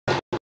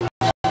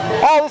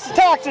Now this is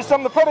taxes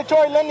from the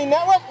Predatory Lending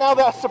Network. Now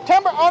the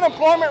September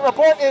unemployment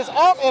report is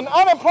out and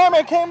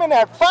unemployment came in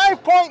at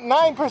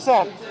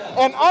 5.9%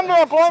 and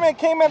underemployment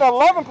came in at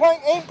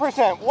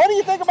 11.8%. What do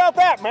you think about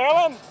that,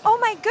 Marilyn? Oh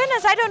my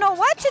goodness, I don't know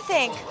what to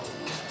think.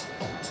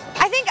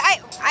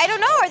 I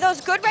don't know, are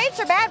those good rates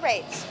or bad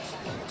rates?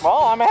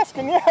 Well, I'm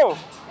asking you. Oh,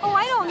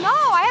 I don't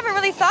know. I haven't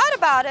really thought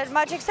about it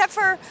much, except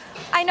for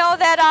I know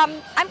that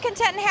I'm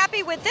content and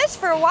happy with this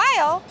for a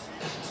while.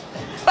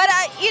 But,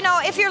 you know,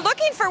 if you're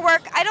looking for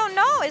work, I don't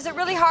know. Is it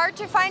really hard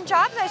to find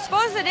jobs? I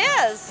suppose it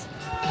is.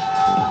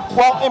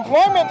 Well,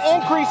 employment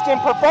increased in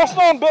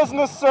professional and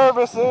business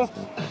services,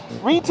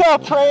 retail,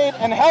 trade,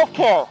 and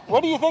healthcare.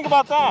 What do you think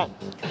about that?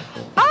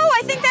 Oh,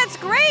 I think that's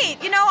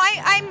great. You know,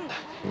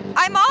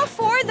 I'm all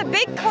for the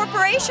big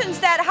corporations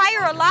that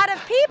hire a lot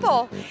of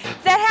people,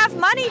 that have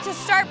money to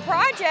start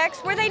projects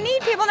where they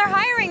need people and they're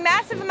hiring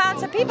massive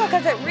amounts of people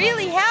because it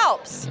really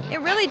helps.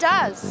 It really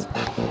does.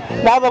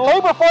 Now the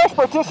labor force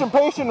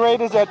participation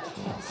rate is at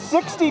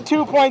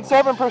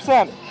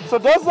 62.7%. So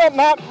does that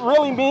not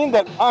really mean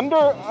that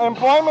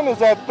underemployment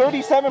is at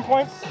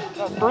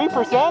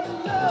 37.3%?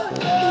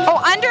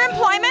 Oh,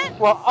 underemployment?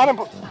 Well,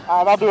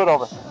 I'll do it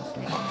over.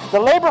 The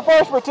labor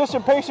force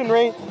participation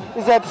rate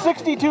is at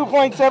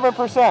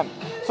 62.7%.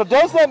 So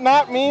does that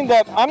not mean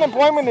that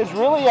unemployment is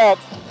really at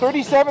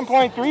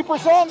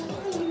 37.3%?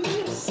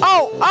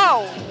 Oh,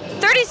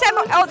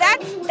 37, oh,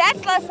 that's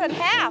less than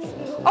half.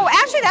 Oh,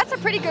 actually, that's a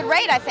pretty good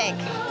rate, I think.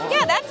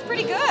 Yeah, that's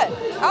pretty good.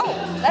 Oh,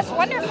 that's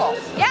wonderful.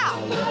 Yeah.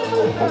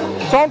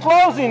 So in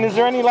closing, is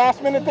there any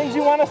last minute things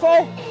you want to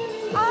say?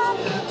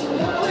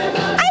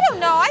 I don't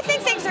know. I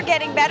think things are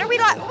getting better. We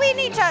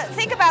need to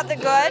think about the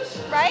good,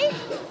 right?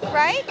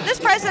 Right?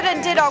 This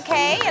president did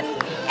okay, and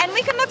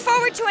we can look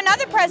forward to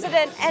another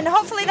president, and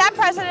hopefully that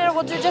president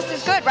will do just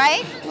as good,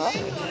 right?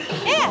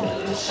 Yeah.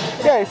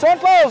 Okay, so in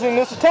closing,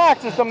 this is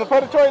Taxes from the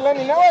Predatory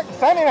Lending Network,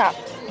 signing out.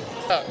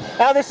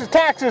 Now this is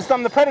Taxes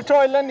from the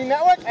Predatory Lending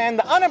Network, and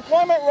the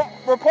unemployment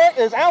report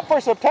is out for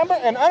September,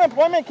 and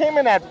unemployment came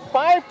in at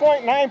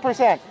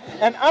 5.9%,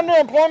 and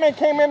underemployment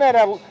came in at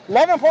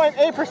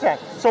 11.8%.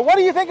 So what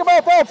do you think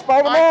about that,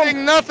 Spider-Man? I think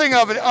nothing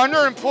of it.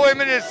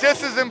 Underemployment is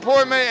just as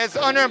important as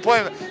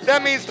underemployment.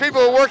 That means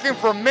people are working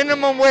for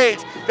minimum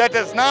wage that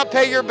does not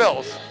pay your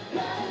bills.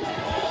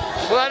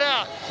 Flat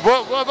out.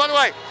 Well, by the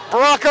way,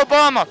 Barack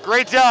Obama,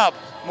 great job.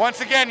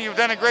 Once again, you've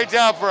done a great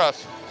job for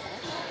us.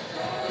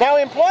 Now,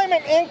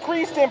 employment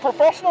increased in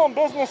professional and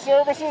business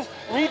services,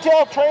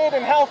 retail, trade,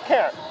 and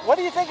healthcare. What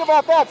do you think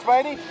about that,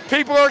 Spidey?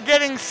 People are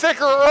getting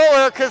sicker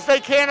earlier because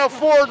they can't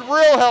afford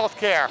real health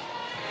care.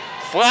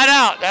 Flat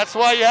out. That's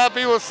why you have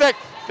people sick.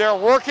 They're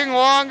working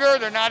longer.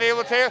 They're not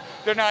able to.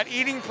 They're not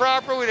eating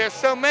properly. There's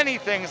so many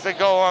things that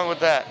go on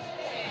with that.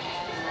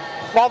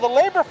 Now, the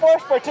labor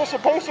force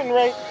participation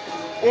rate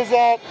is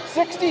at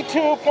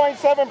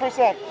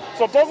 62.7%.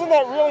 So doesn't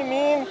that really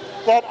mean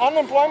that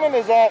unemployment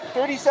is at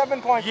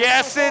 37.2%?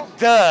 Yes, it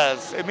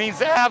does. It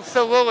means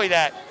absolutely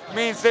that. It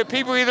means that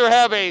people either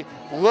have a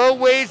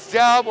low-wage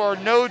job or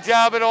no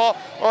job at all,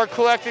 or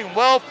collecting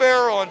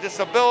welfare or on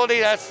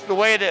disability. That's the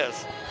way it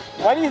is.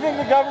 Why do you think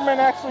the government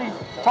actually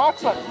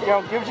talks,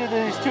 gives you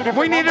these two different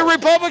We need numbers? a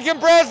Republican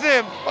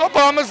president.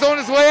 Obama's on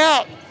his way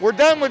out. We're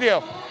done with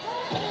you.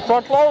 So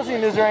in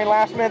closing, is there any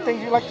last-minute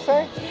things you'd like to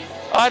say?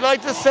 I'd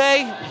like to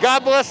say,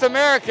 God bless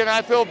America, and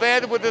I feel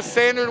bad with the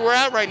standard we're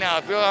at right now.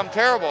 I feel I'm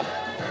terrible.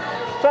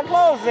 So in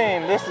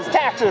closing, this is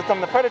Taxes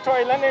from the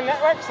Predatory Lending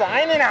Network,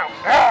 signing out.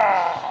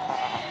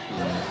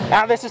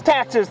 Now this is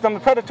Taxes from the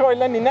Predatory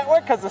Lending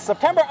Network, because the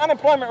September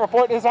unemployment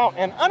report is out,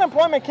 and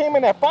unemployment came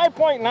in at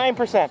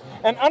 5.9%,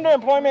 and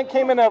underemployment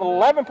came in at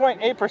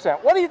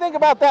 11.8%. What do you think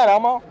about that,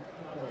 Elmo?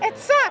 It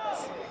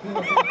sucks.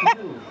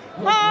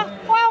 Well,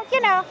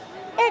 you know,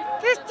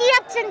 there's the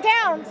ups and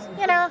downs,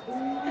 you know.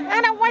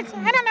 I don't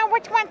know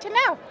which one to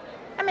know.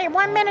 I mean,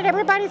 one minute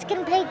everybody's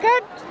getting paid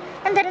good,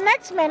 and then the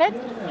next minute,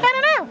 I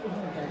don't know.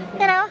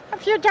 You know, a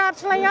few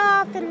jobs lay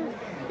off, and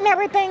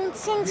everything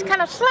seems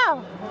kind of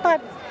slow. But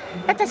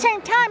at the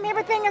same time,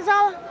 everything is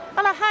all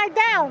on a high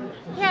down.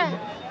 Yeah.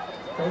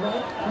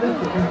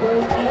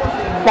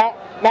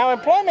 Now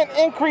employment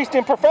increased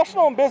in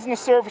professional and business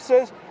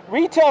services,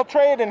 retail,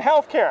 trade, and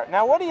healthcare.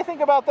 Now, what do you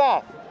think about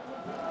that?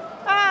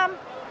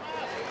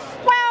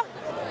 Well,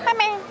 I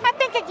mean, I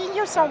think it can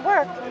use some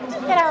work, as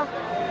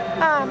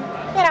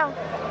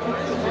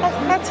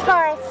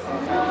far as,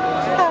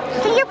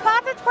 can you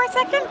pause it for a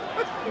second?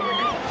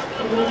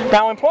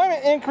 Now,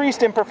 employment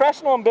increased in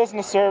professional and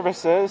business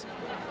services,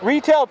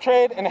 retail,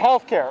 trade, and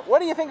healthcare. What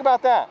do you think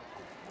about that?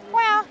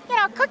 Well,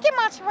 Cookie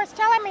Monster was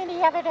telling me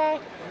the other day,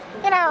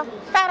 that, I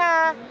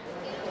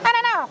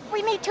don't know,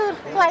 we need to,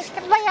 lay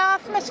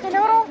off Mr.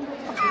 Noodle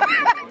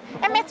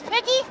and Miss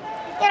Piggy,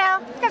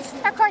 because,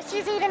 of course,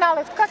 she's eating all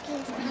his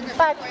cookies.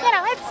 But,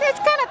 it's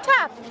kind of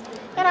tough,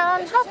 and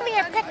hopefully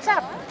it picks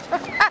up.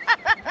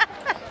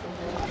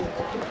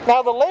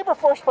 Now, the labor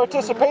force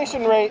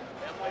participation rate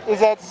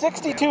is at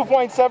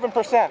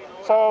 62.7%.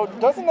 So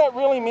doesn't that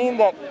really mean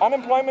that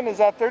unemployment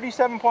is at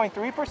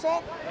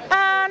 37.3%?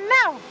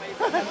 no.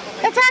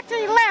 It's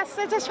actually less.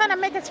 They're just trying to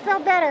make us feel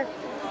better,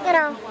 you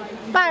know,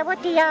 by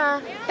what the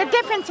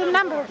difference in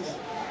numbers.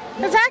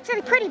 It's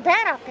actually pretty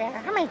bad out there.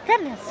 I mean,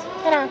 goodness,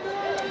 you know.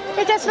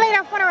 They just laid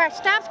off one of our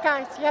stops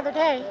guys the other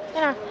day,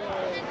 you know.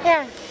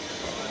 Yeah.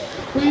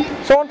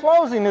 So in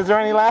closing, is there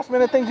any last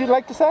minute things you'd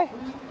like to say?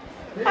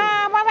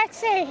 Well, let's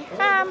see.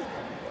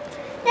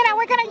 You know,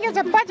 we're going to use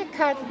a budget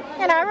cut.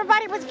 You know,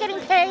 everybody was getting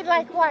paid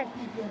like, what,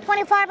 $25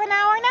 an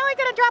hour? Now we're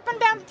going to drop them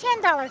down to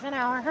 $10 an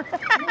hour.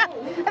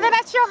 Does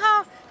that show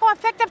how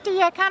effective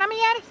the economy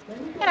is?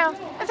 You know,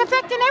 it's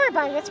affecting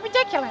everybody. It's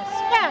ridiculous.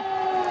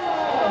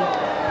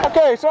 Yeah.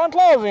 Okay, so in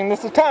closing,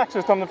 this is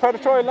Taxes from the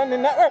Predatory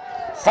Lending Network.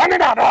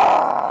 Signing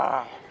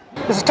out!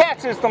 This is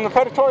Taxes from the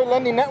Predatory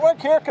Lending Network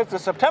here because the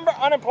September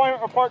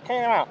unemployment report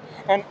came out.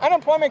 And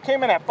unemployment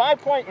came in at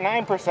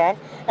 5.9%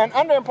 and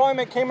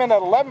underemployment came in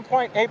at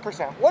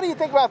 11.8%. What do you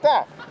think about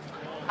that?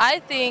 I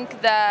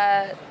think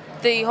that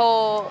the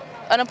whole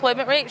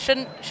unemployment rate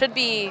should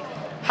be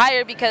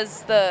higher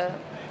because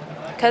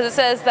it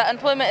says that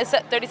unemployment is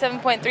at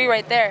 37.3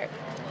 right there.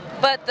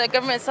 But the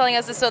government is telling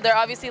us this, so they're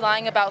obviously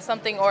lying about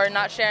something or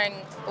not sharing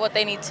what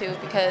they need to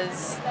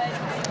because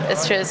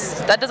it's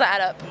just, that doesn't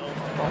add up.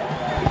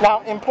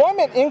 Now,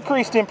 employment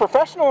increased in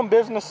professional and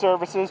business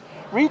services,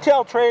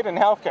 retail, trade, and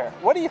healthcare.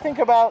 What do you think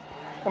about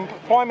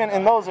employment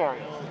in those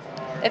areas?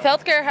 If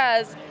healthcare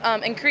has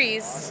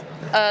increased,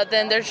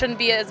 then there shouldn't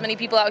be as many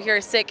people out here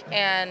sick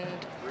and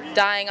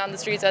dying on the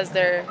streets as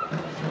there,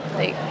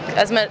 like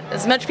as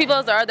much people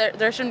as there are.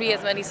 There shouldn't be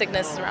as many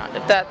sicknesses around.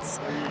 If that's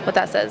what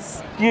that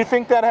says. Do you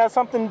think that has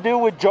something to do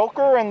with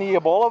Joker and the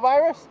Ebola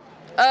virus?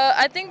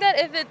 I think that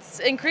if it's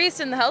increased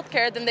in the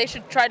healthcare, then they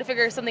should try to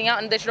figure something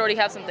out, and they should already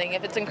have something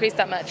if it's increased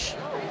that much.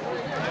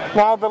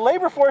 Now, the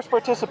labor force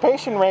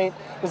participation rate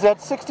is at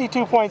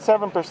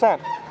 62.7%.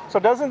 So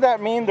doesn't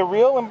that mean the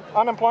real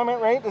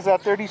unemployment rate is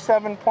at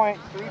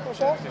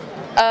 37.3%?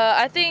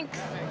 I think,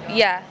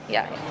 yeah.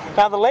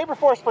 Now, the labor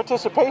force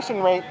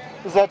participation rate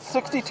is at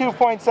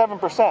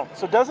 62.7%.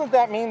 So doesn't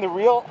that mean the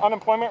real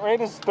unemployment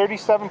rate is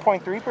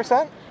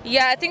 37.3%?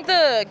 Yeah, I think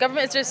the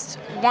government is just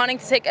wanting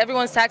to take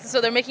everyone's taxes, so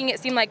they're making it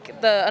seem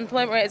like the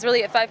unemployment rate is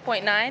really at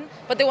 5.9,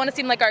 but they want to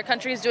seem like our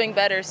country is doing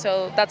better,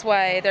 so that's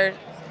why they're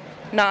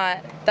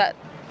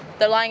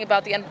lying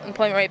about the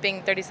unemployment rate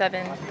being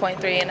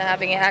 37.3 and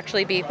having it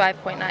actually be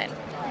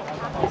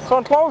 5.9. So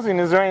in closing,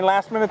 is there any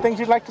last minute things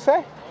you'd like to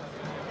say?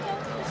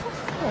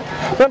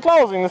 So in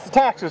closing, this is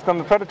Taxes from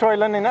the Predatory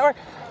Lending Network.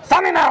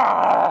 Signing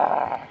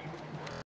out!